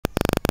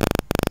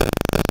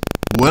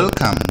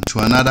Welcome to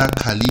another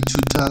Kali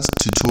Tutors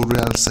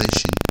tutorial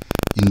session.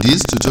 In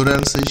this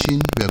tutorial session,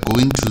 we are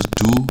going to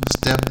do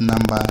step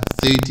number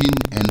 13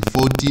 and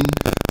 14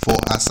 for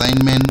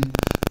assignment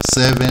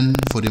 7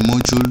 for the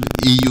module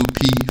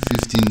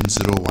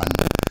EUP1501.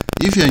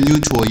 If you are new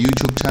to our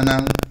YouTube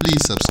channel,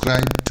 please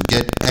subscribe to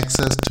get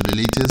access to the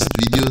latest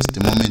videos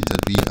the moment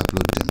that we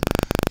upload them.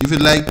 If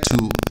you'd like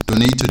to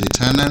donate to the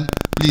channel,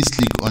 please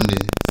click on the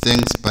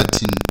thanks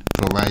button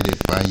provided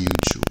by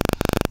YouTube.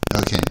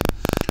 Okay,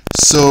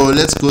 so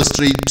let's go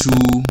straight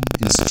to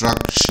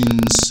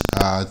instructions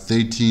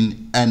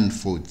 13 and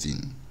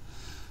 14.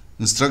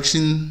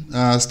 Instruction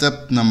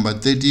step number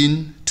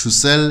 13: to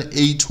cell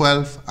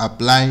A12,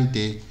 apply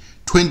the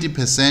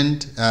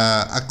 20%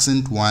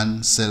 accent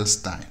 1 cell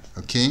style.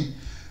 Okay,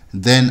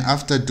 then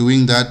after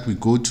doing that, we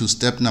go to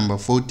step number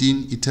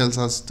 14. It tells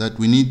us that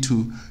we need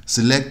to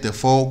select the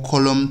 4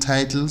 column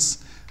titles,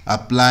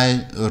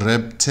 apply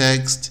rep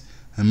text,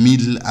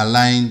 middle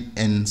align,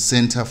 and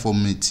center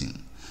formatting,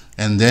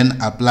 and then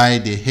apply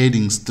the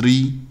heading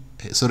 3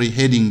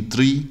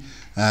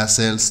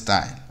 cell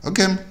style.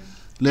 Okay,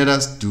 let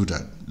us do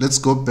that. Let's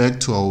go back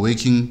to our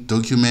working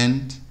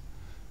document.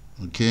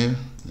 Okay,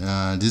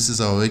 this is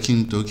our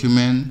working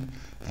document,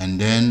 and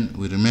then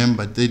we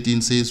remember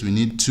 13 says we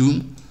need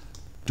to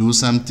do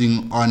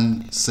something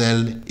on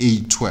cell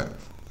A12,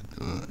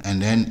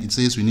 and then it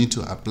says we need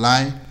to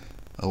apply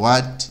a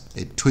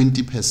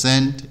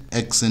 20%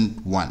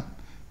 accent 1.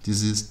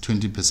 This is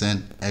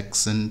 20%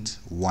 accent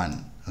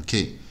 1.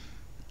 Okay,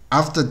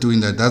 after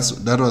doing that,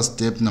 that was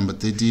step number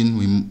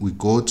 13. We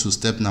go to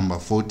step number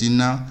 14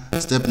 now.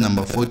 Step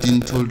number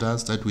 14 told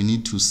us that we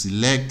need to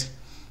select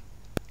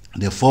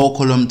the 4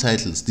 column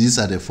titles. These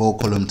are the 4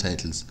 column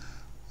titles.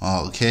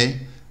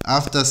 Okay,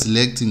 after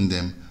selecting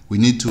them, we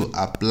need to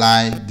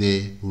apply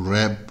the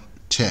rep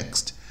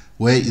text.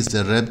 Where is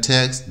the rep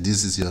text?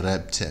 This is your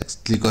rep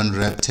text. Click on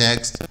rep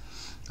text.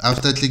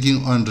 After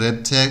clicking on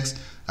rep text,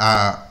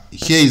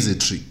 here is a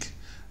trick.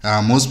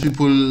 Most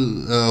people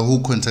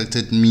who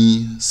contacted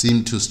me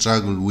seem to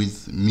struggle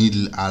with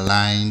middle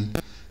align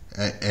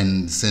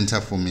and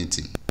center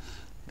formatting.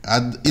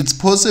 It's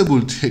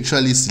possible to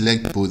actually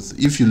select both.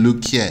 If you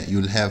look here,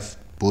 you'll have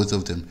both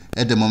of them.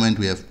 At the moment,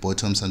 we have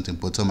bottom something,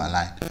 bottom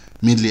align.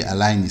 Middle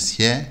align is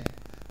here,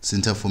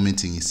 center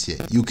formatting is here.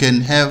 You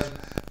can have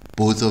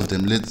both of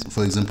them.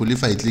 For example,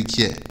 if I click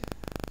here,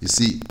 you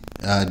see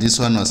this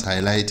one was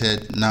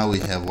highlighted. Now we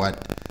have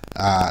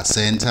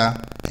center,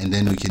 and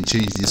then we can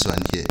change this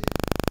one here.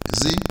 You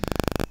see,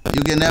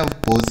 you can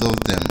have both of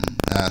them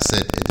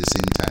set at the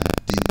same time.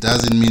 It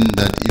doesn't mean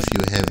that if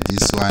you have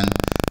this one,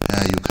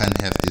 you can't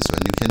have this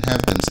one. You can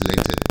have them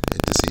selected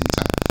at the same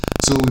time.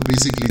 So we're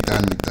basically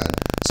done with that.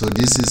 So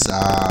this is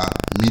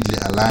middle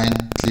align.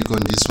 Click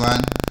on this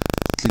one,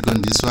 click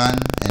on this one,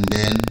 and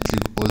then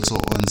click also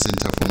on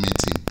center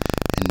formatting.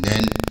 And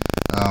then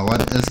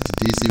what else did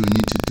they say we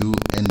need to do?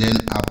 And then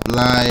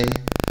apply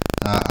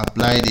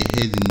the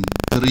heading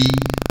 3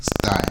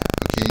 style.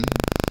 Okay,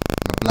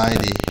 apply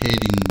the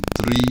heading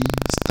 3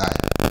 style.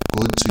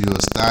 Go to your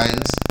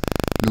styles,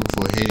 look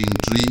for heading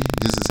 3.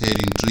 This is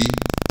heading 3.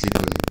 Click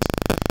on it,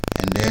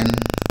 and then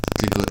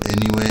click on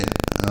anywhere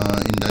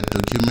in that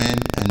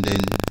document, and then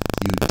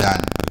you're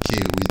done.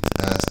 Okay, with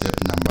step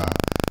number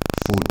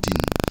 14.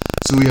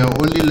 So we are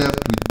only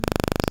left with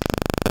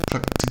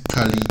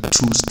practically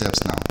 2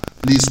 steps now.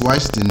 Please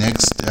watch the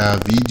next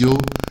video,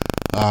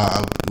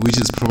 which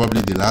is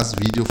probably the last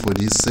video for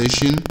this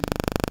session,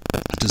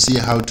 to see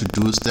how to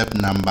do step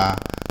number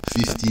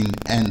 15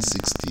 and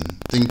 16.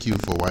 Thank you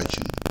for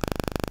watching.